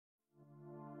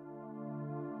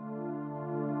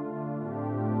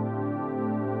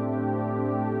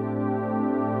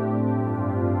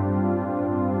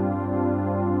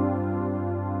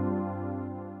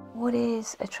what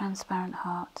is a transparent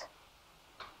heart?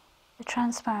 A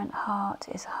transparent heart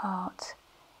is a heart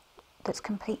that's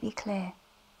completely clear.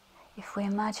 If we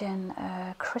imagine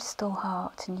a crystal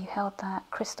heart and you held that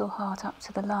crystal heart up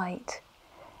to the light,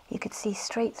 you could see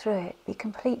straight through it, be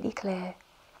completely clear.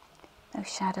 No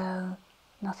shadow,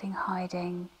 nothing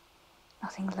hiding,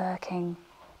 nothing lurking,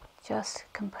 just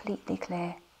completely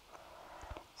clear.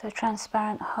 So a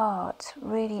transparent heart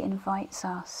really invites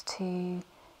us to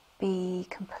be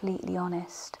completely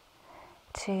honest,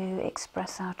 to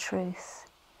express our truth,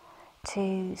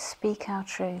 to speak our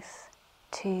truth,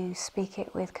 to speak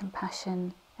it with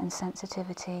compassion and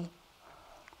sensitivity,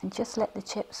 and just let the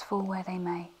chips fall where they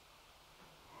may.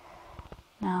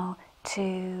 Now,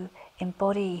 to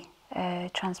embody a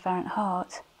transparent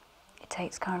heart, it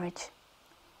takes courage.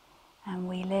 And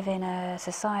we live in a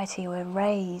society, we're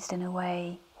raised in a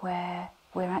way where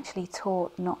we're actually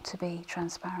taught not to be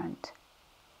transparent.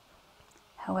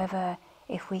 However,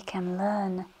 if we can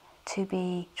learn to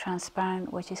be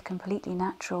transparent, which is completely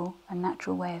natural, a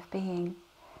natural way of being,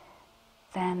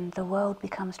 then the world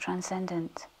becomes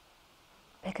transcendent.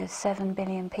 Because 7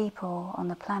 billion people on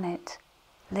the planet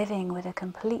living with a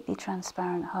completely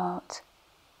transparent heart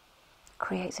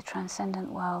creates a transcendent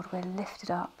world. We're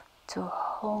lifted up to a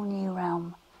whole new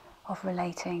realm of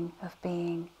relating, of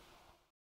being,